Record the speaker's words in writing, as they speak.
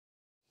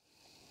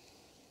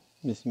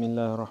بسم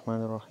الله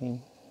الرحمن الرحیم.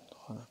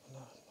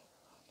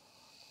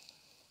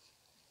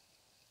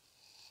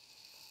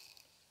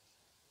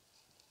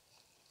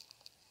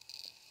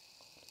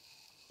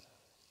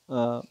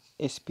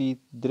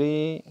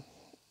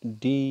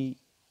 sp3d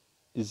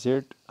z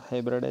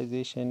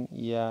hybridization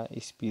یا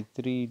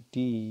sp3d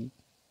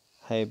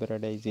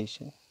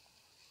hybridization.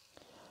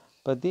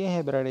 په دې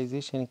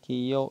hybridization کې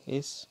یو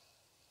s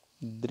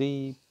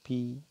 3p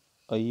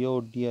او یو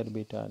d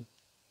orbital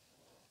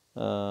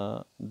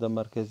د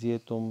مرکزي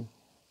اتوم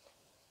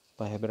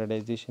په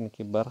hybridization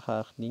کې برخه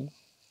اخلي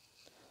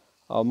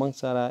او موږ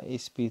سره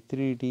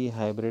sp3d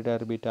hybrid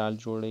orbital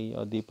جوړي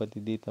او دې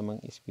پدیدې ته موږ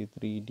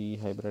sp3d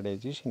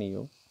hybridization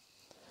یو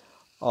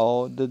او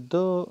د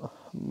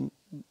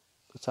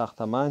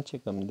ساختمان چې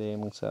کوم دی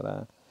موږ سره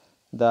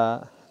دا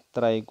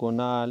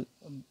ترایګونال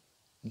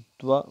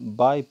دو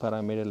بای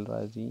پیرامیډل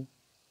راځي.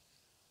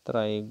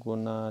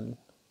 ترایګونال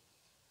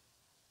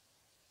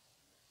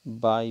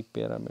بای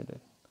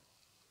پیرامیډل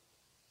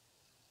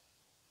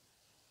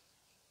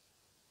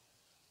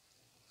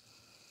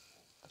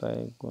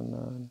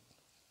ترایګونال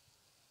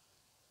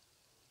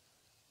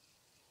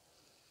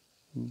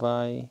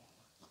بای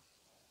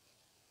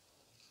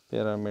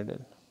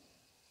پیرامیډل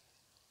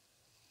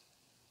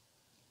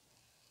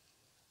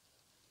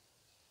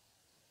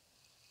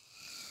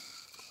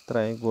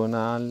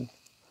ترایګونال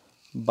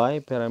بای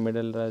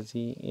پیرامیډل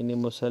راځي، یعنی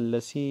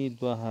مثلثی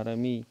دو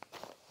هرمي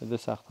د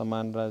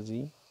ساختمان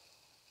راځي.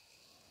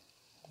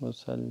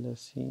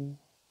 مثلثی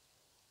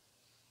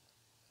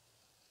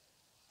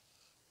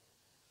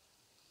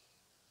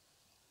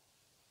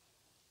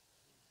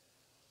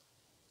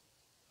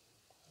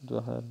دو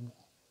هرمي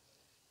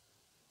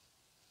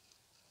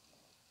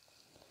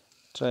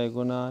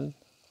ترایګونال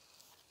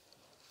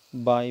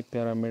بای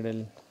پیرامیډل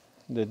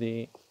د دې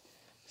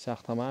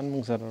ساختمان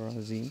موږ سره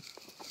راځي.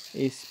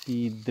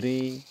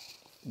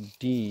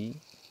 sp3d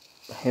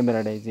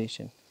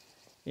hybridization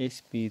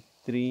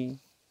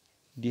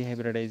sp3d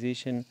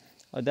hybridization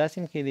او داسې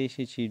هم کېدای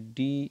شي چې d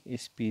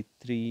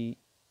sp3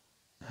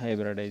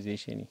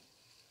 hybridization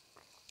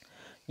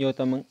یو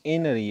ته موږ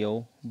انر یو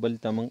بل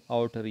ته موږ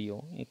اوټر یو.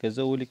 که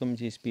زه ولیکم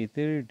چې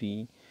sp3d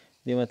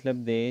دې مطلب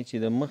دی چې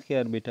د مخکې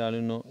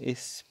اربیټالونو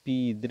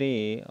sp3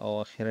 او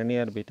اخرنی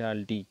اربیټال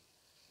d.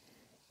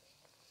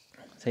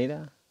 صحیح ده؟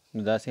 نو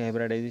داسې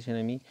hybridization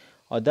مې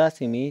او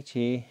داسې مې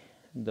چې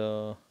د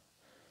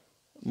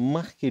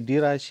مخکې ډي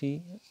راشي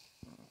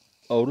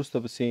او وروسته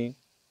پسې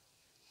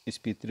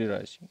sp3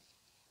 راشي.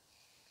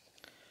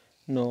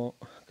 نو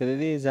که د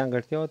دې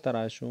ځانګړتیاو ته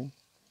راشو،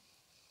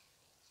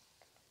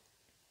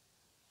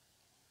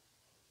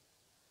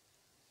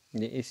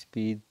 د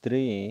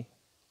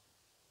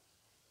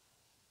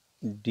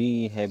sp3d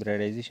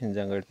hybridization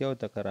ځانګړتیاو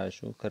ته که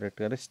راشو،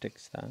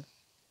 کریکټرسټکس ته،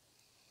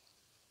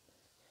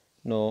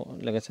 نو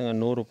لکه څنګه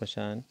نورو په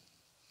شان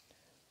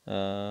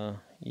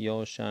یو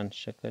شان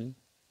شکل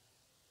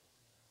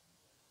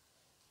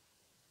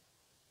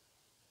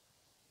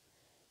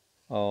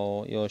او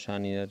یو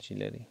شان انرژي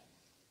لري.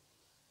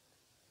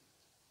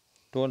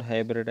 ټول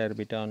هایبرید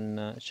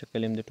اربیټالونه شکل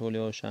هم د ټول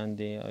یو شان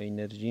دی او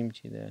انرژي هم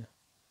چې ده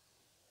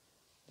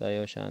دا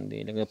یو شان دی.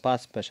 لکه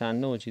پاس په شان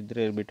نه و چې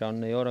درې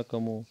اربیټالونه یو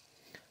رقم وو،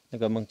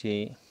 لکه موږ چې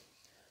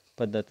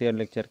په د تیر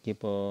لیکچر کې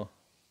په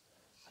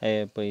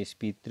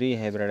sp3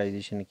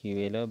 هایبریډایزیشن کې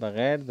ویله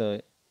بغیر د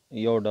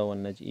یو ډول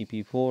نه چې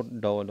ep4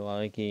 ډول و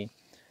هغه کې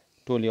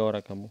ټول یو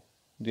رقم و.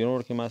 د نور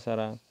کې ما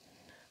سره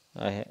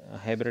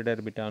هایبرید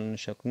اربیټالونو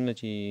شکلونه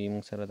چې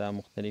موږ سره دا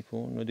مختلف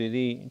وو، نو د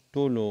دې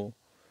ټولو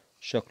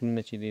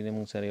شکلونه چې دي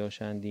موږ سره یو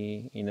شان دي،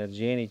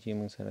 انرژي چې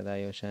موږ سره دا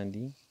یو شان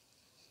دي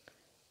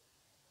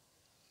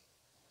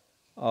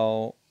او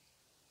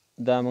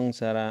دا موږ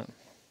سره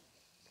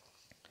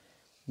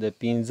د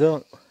 15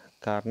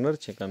 کارنر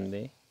چې کوم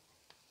دی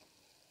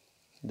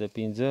د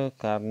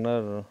 15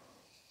 کارنر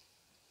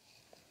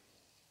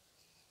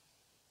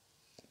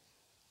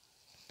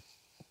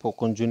په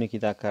کونجونو کې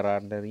دا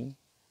قرار لري.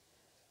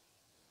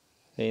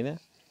 صحیح ده؟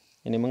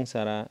 یعنی موږ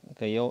سره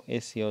که یو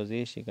اس یو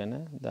ځای شي که نه،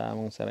 دا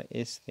موږ سره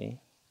اس دی،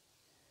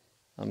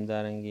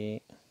 همدارنګې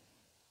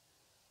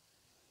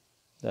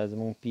دا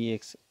زموږ پی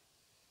ایکس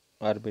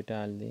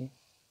اربیټال دی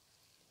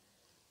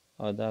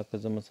او دا که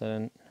زه مثلا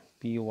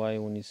پی وای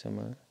ونیسم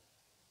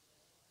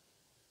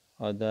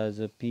او دا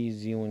زه پی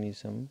زی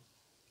ونیسم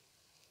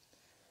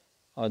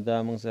او دا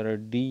موږ سره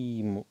ډي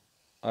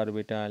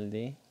اربیټال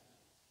دی،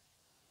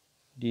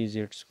 ډي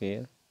زیډ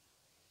سکویر،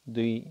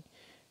 دوی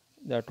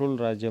دا ټول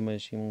راجمع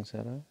شي موږ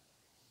سره.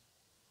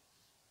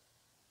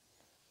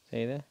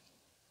 صحیح ده؟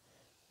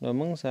 نو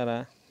موږ سره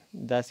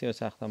داسې یو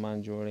ساختمان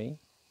جوړی.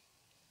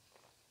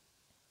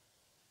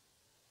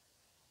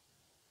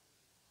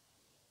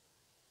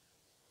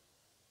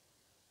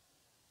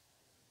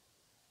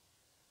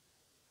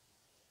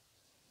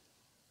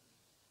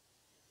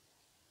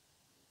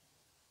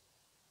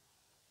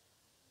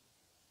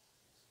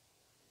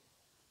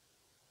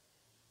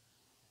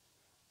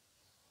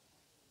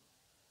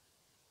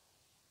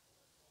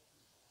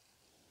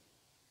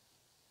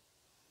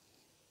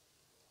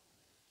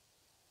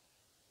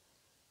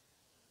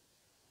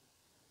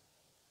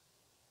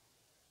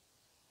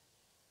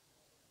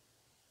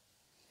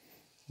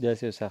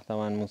 داسې یو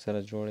ساختمان موږ سره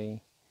جوړوي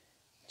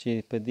چې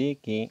په دې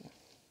کې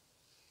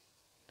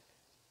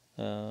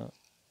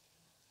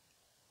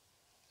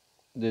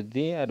د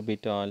دې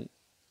اربیټال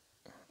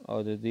او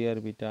د دې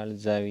اربیټال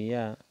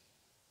زاویه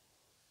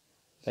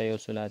دا یو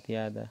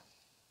ثلاثیه ده،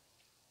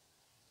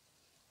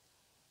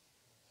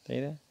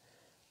 صحیح ده،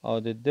 او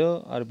د دې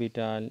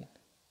اربیټال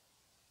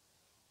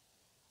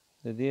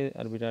د دې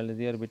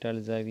اربیټال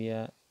زاویه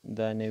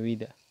دا 90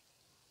 ده.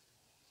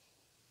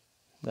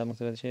 دا موږ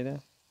سره څه ده؟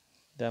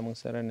 دا موږ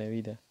سره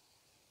 90 ده.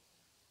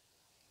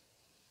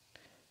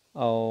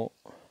 او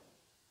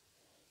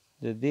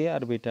د دې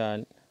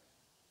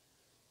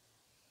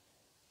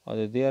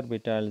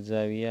اربیټال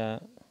زاویه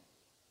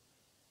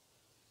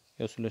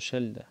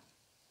 120 ده.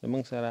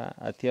 موږ سره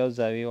 80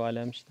 زاویه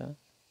والا هم شته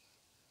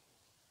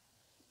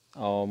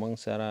او موږ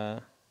سره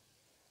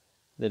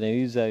د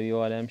 90 زاویه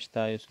والا هم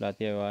شته،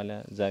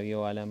 130 زاویه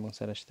والا موږ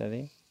سره شته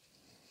دی.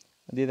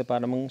 دې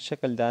لپاره موږ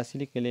شکل داسې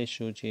لیکلی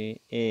شو چې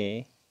A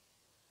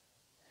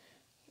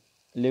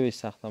لوی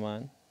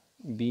ساختمان،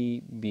 B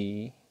B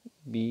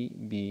B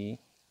B،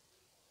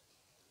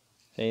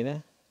 صحیح ده،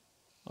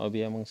 او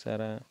بیا موږ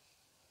سره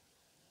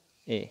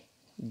A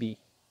B،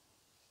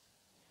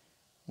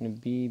 نو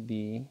B B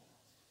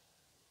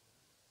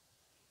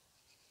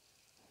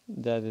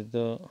دا د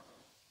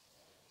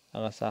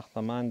هغه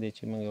ساختمان دی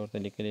چې موږ ورته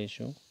لیکلی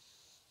شو،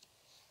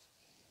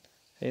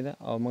 صحیح ده.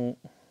 او موږ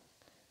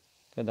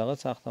که دغه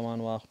ساختمان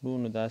واخلو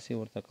نو داسې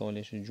ورته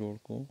کولی شو جوړ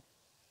کو.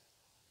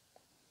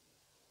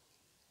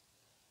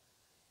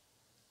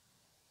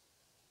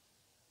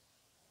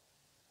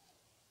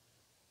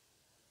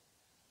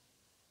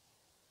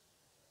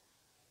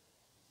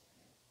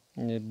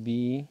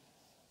 بی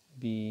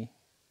بی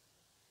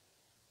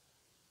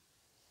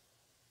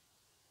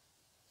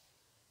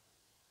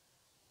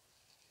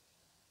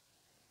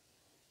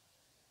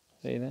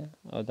صحیح ده.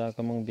 او دا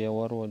که موږ بیا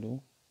ورولو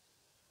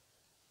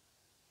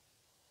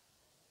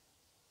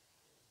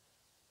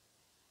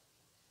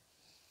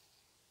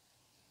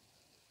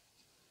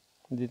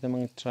دې ته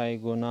موږ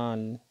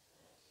ټرایګونال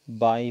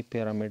بای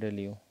پیرامډل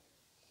یو،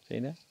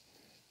 صحیح ده.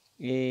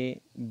 A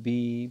B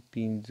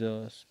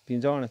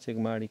 15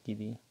 سیګما اړیکې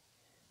دي،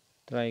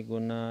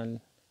 ټرایګونال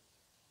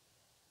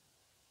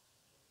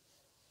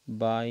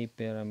بای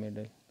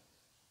پیرامډل.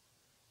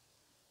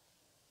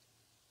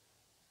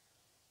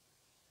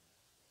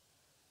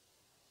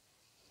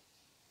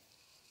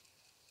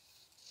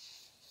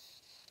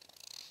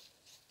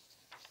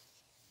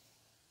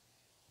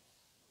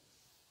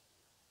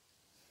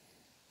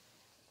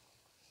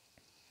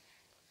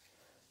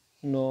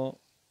 نو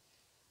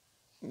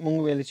مونږ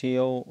ویل چې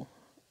یو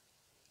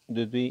د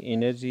دوی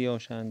انرژي یو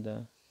شان ده،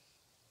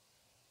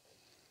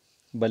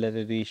 بله د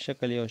دوی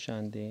شکل یو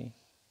شان دی،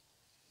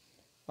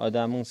 او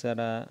دا مونږ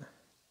سره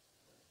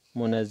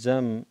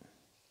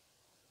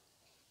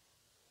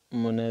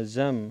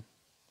منظم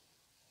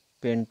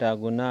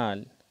پینټاګونال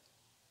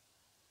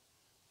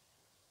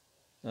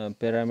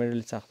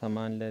پیرامډل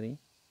ساختمان لري.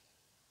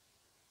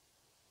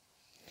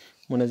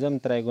 منظم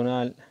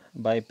ترایګونال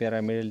بای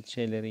پیرامډل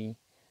چې لري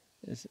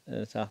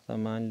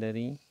ساختمان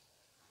لري.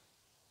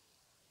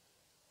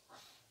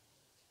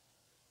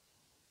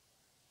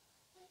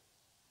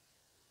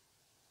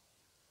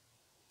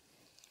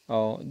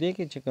 او دې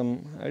کې چې کوم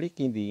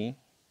اړیکې دي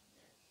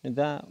نو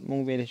دا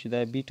مونږ ویلی شو دا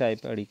بی ټایپ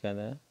اړیکه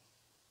ده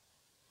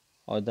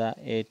او دا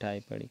A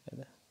ټایپ اړیکه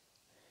ده.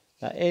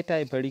 دا A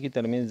ټایپ اړیکې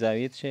ترمنځ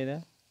زاویه څه ده؟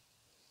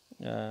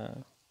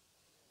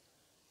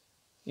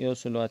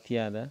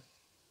 180 ده.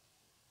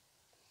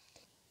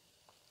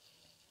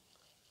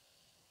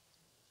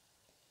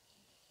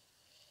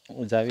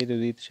 زاویه د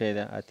دوی څه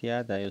ده؟ 80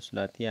 ده،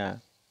 180.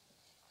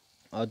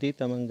 او دې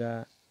ته مونږ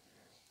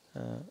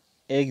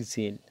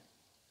اکزیل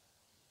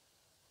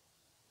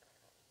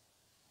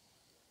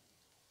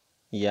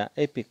یا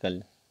اپیکل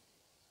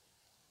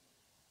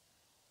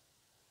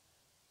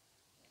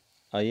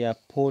or yeah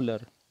polar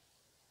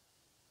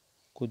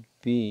could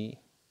be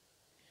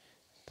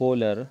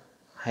polar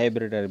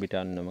hybrid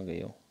orbital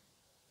नमगयो.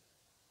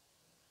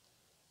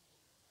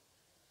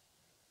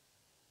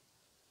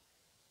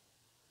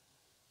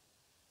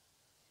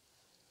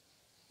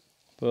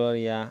 polar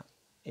या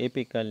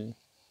apical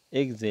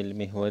axial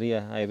محوري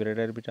hybrid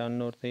orbital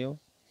نورته یو.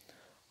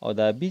 او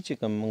دا بی چې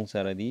کوم موږ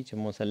سره دی چې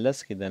مثلث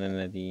کې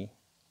دننه دی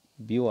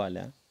بی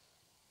والا،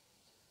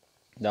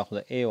 دا خو د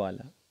A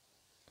والا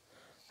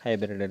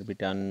هایبریډ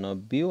اربیټال. نو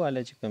بی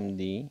والا چې کوم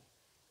دی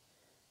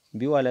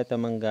بی والا ته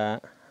منګه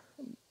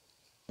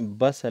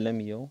بس علم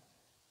یو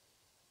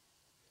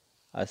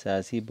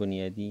اساسی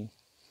بنیادی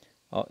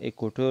او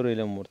ایکوټوریل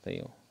هم ورته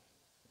یو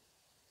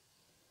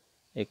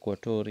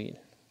ایکوټوریل.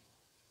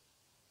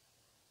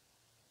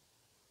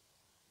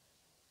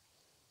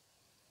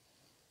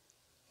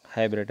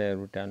 هایبریډ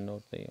اربیټال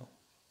ورته یو.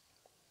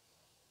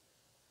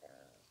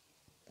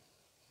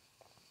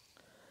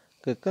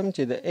 که کوم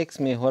چې د ایکس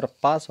محور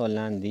پاس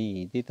ولاندې دی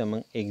دې ته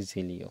موږ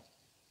اکزیل یو.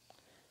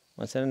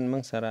 مثلا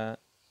موږ سره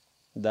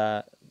دا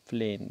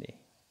پلین دی،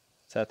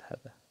 سطح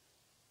ده،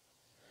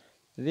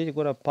 د دې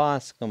ګوره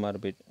پاس کوم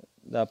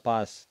دا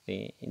پاس دی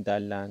دا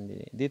لاندې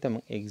دی دې ته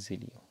موږ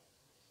اکزل یو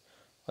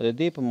او د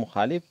دې په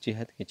مخالف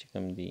جهت کې چې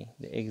کوم دی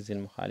د اکزل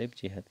مخالف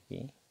جهت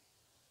کې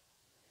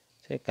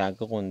چې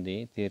کاږه غوندې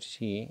تیر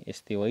شي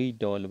استوایي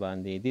ډول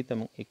باندې دې ته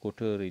موږ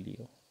ایکوټوریل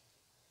یو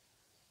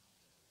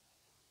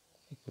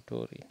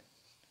ایکوټوریل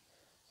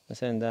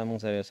مثلا دا موږ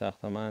سره یو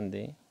ساختمان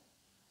دی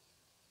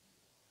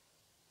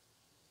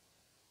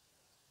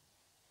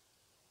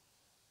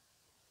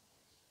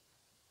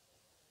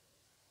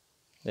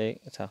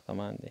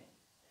ساختمان دی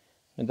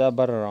نو دا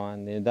بر روان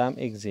دی دا هم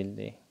اکزل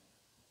دی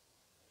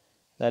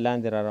دا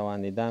لاندې را روان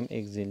دی دا هم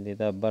اکزل دی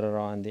دا بر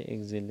روان دی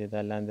اکزل دی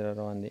دا لاندې را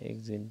روان دی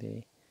اکزل دی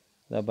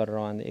دا بر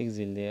روان دی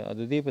اکزل دی او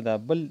د دې په دا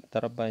بل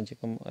طرف باندې چې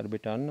کوم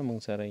اربیټالونه موږ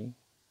سره یي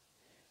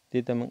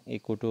دې ته موږ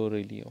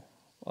ایکوټوریل یو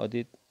او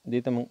دې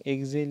ته موږ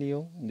اکزل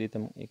یو دې ته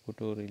موږ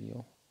ایکوټوریل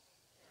یو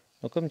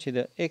نو کوم چې د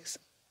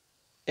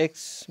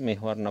ایکس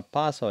محور نه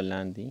پاس او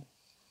لاندې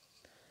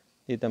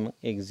دې ته موږ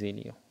اکزل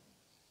یو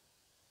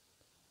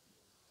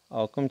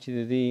او کوم چې د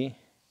دې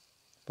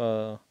په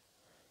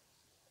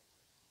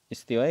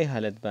استوایي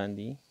حالت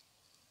باندې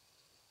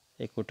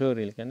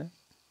ایکوټوریل کنه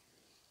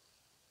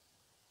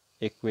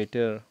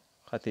ایکویټر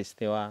خط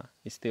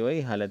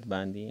استوایي حالت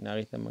باندې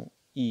هغې ته موږ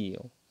ای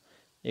یو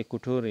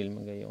ایکوټوریل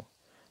موږ یو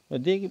نو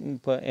دې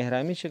په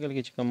اهرامي شکل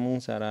کې چې کوم موږ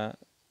سره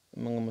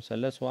موږ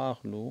مثلث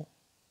واخلو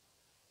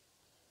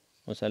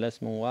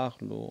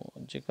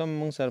چې کوم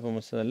موږ سره په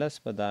مثلث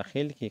په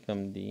داخل کې کم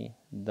دي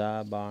دا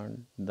باند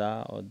دا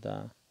او دا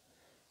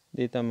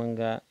دې ته موږ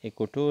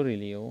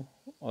ایکوټوریل یو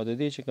او د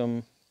دې چې کوم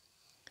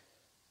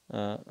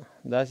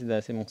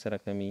داسې موږ سره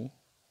کمی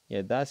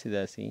یا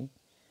داسې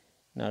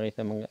هغې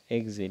ته موږ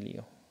اکزل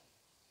یو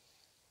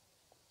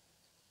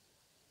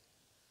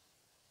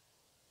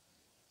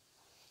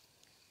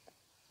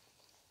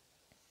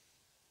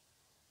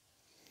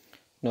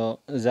نو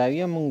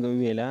زاویه موږ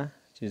وویله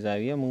چې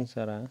زاویه موږ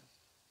سره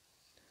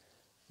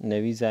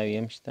نوي زاویه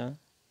هم شته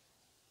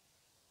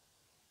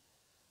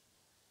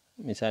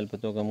مثال په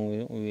توګه موږ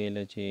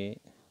وویله چې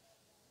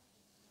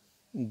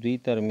دوی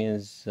ترمنځ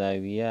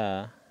زاویه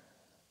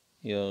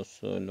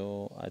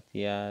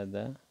 180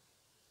 ده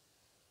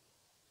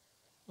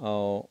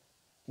او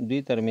دوی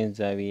ترمنځ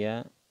زاویه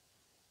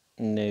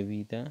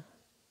 90 ده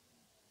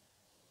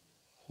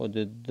خو د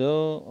دو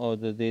او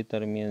د دې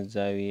ترمنځ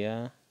زاویه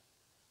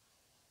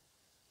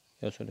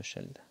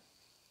 120 ده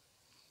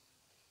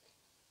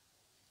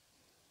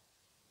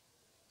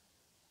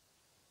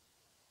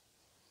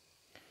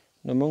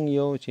نو موږ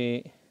یو چې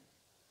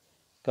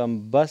کم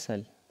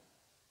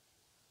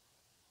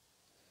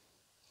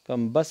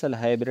بسل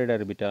هایبرید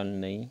اربیټال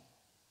نه وي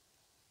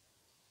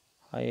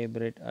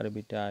هایبرید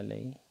اربیټال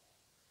وي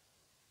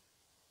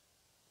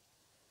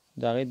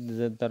د هغې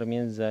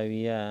ترمنځ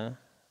زاویه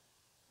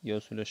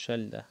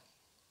 120 ده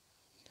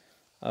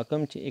او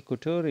کوم چې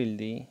ایکوټوریل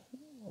دي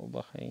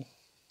وبخئ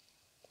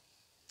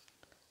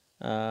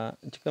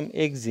چې کوم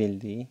اکزل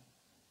دي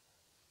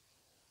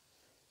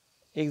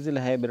اکزل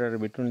هایبرید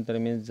اربیټونو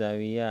ترمنځ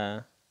زاویه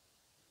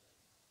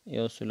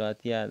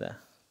 180 ده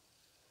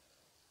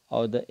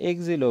او د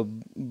اکزل او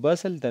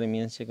بسل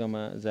ترمنځ چې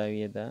کومه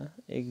زاویه ده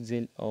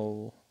اکزل او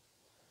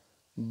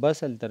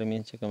بسل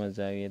ترمنځ چې کومه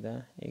زاویه ده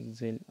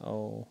اکزل او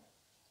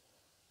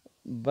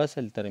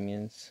بسل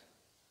ترمنځ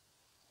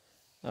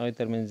هغې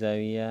ترمنځ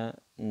زاویه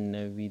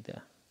 90 ده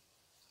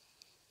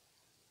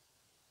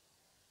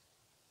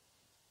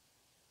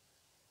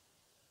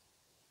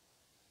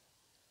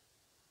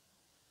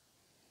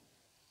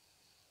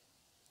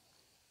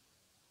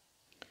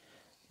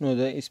نو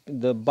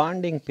د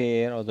بانډینګ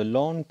پیر او د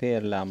لون پیر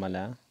له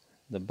امله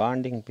د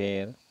بانډینګ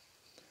پیر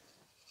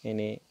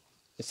یعنی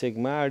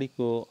سیګما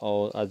اړیکو او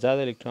آزاد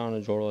الکترونو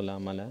جوړو له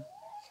امله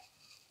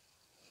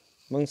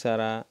موږ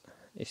سره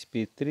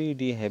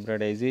sp3d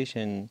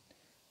هایبریدیزیشن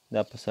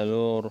دا په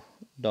 4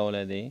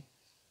 ډوله دی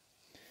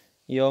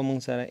یو موږ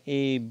سره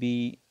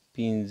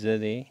AB15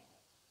 دی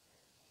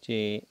چې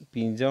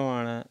 15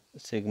 واړه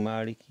سیګما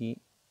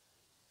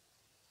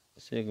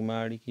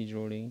اړیکې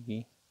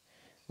جوړېږي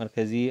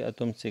مرکزی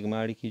اتم سیګما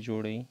اړیکې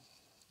جوړوي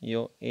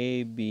یو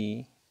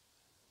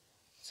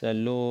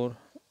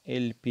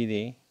AB4LP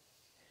دی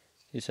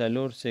چې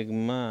 4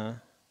 سیګما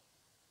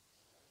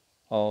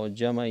او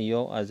جمع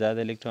یو آزاد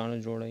الکترون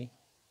جوړوي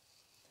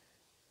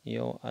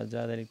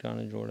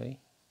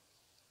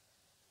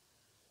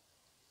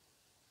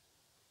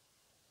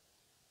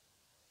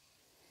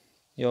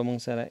یو موږ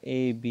سره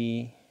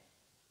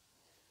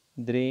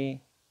AB3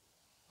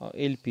 او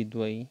LP2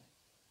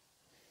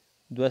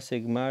 دوه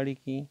سیګما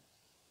اړیکې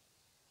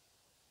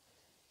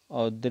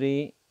او درې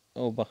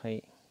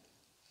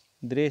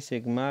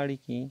سیګما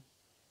اړیکې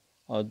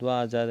او دوه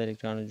آزاد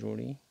الکترون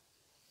جوړي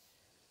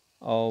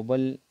او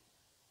بل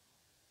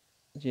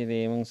چې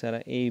دی موږ سره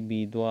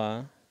AB2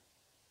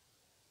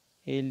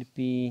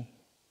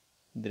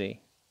 LP3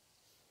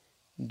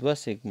 دوه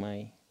سیګما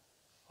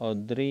او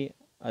درې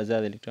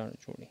آزاد الکترون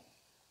جوړي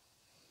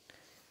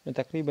نو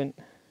تقریبا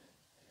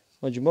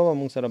مجموعه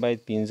موږ سره باید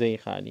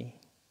 15 خالی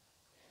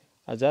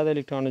آزاد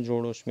الکترون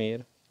جوړو شمیر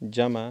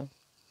جمع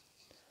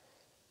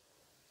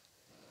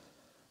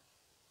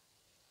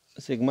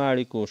سیګما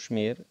اړیکو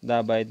شمیر دا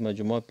باید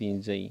مجموع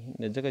 15 وي،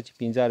 ځکه چې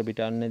 15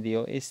 اربیټالونه دي،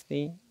 یو اس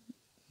دی،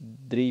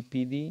 3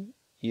 پی دی،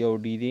 یو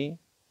ډي دی،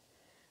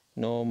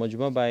 نو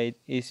مجموع باید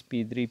اس پی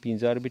 3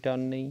 15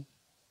 اربیټالونه وي.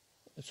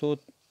 څو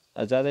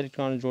ازاد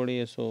الکترون جوړي،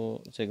 څو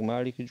سیګما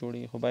اړیکې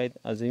جوړي، خو باید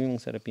اعظمي موږ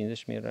سره 15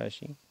 شمیر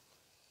راشي.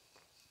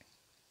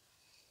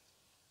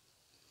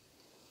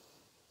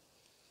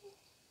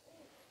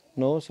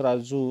 نو اوس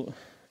راځو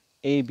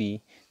ای بي.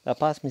 دا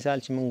پاس مثال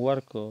چې موږ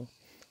ورکو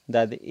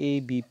دا د ای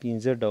بي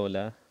 15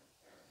 ډوله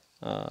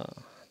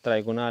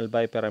ترایګونال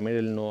بای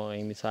پیرامډل نو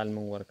مثال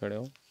موږ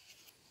ورکړو،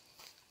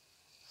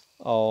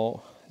 او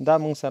دا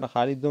موږ سره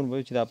خالي دون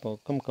وایو چې دا په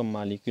کم کم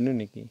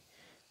مالیکولونو کې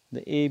د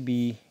ای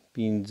بي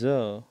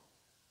 15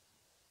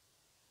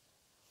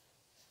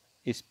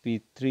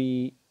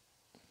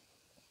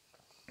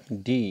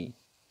 sp3d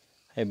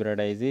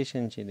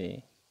هایبریدیزیشن چې دی،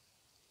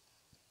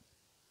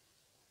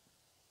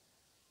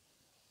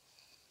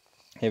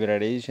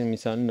 هایبریدیزیشن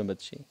مثالونه بد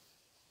شي.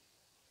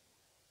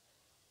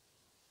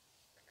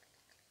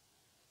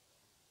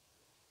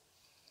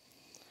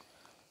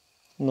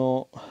 نو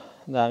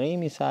د هغې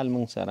مثال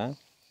موږ سره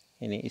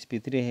یعنې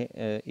sp3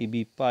 ای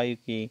بي 5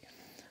 کې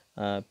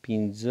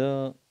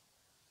 15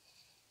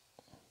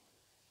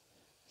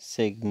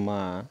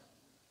 سیګما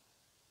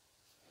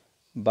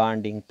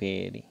بانډینګ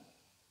پیر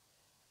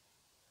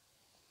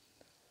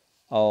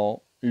او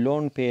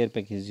لون پیر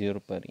پکې 0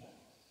 پري،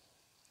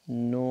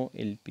 نو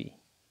ال پی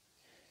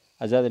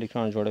آزاد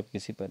الکترون جوړه پکې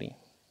 0 پري،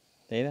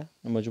 صحیح ده.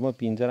 نو مجموع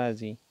 15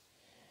 راځي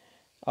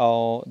او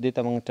دې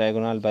ته موږ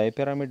ټرایګونال بای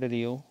پیرامډل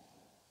یو،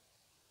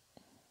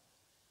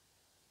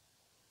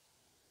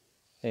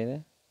 صحیح ده.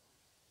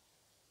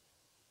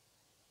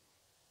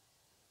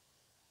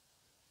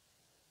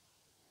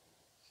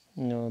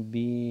 نو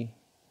بی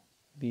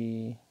بی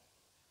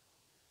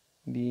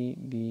بی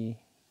بی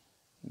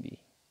بی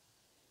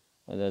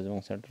او دا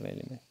زموږ سنټرل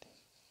ایلیمنٹ دی.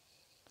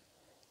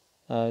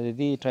 د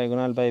دې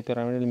ټرایګونال بای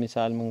پیرامډل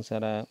مثال موږ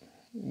سره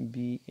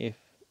بی اف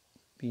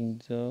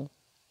 15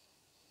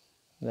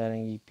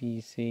 دارنګه پی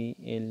سی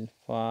ال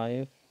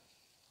 5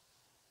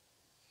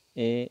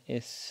 اے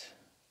اس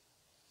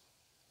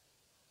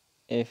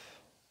اف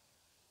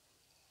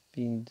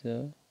 15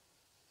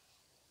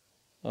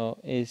 او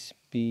اس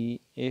بی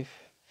اف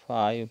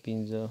 5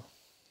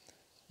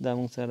 دا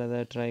موږ سره د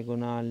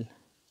ټرایګونال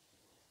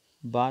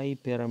بای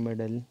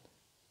پیرامډل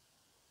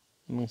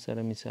موږ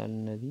سره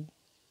مثالونه دي.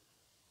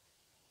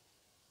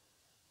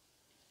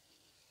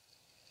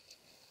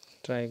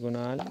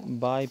 ټرایګونال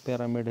بای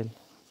پیرامډل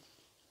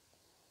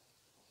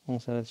موږ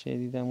سره څه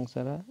دي؟ دا موږ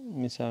سره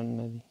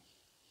مثالونه دي.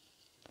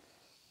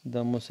 د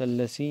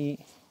مثلثي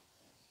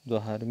دو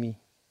هرمي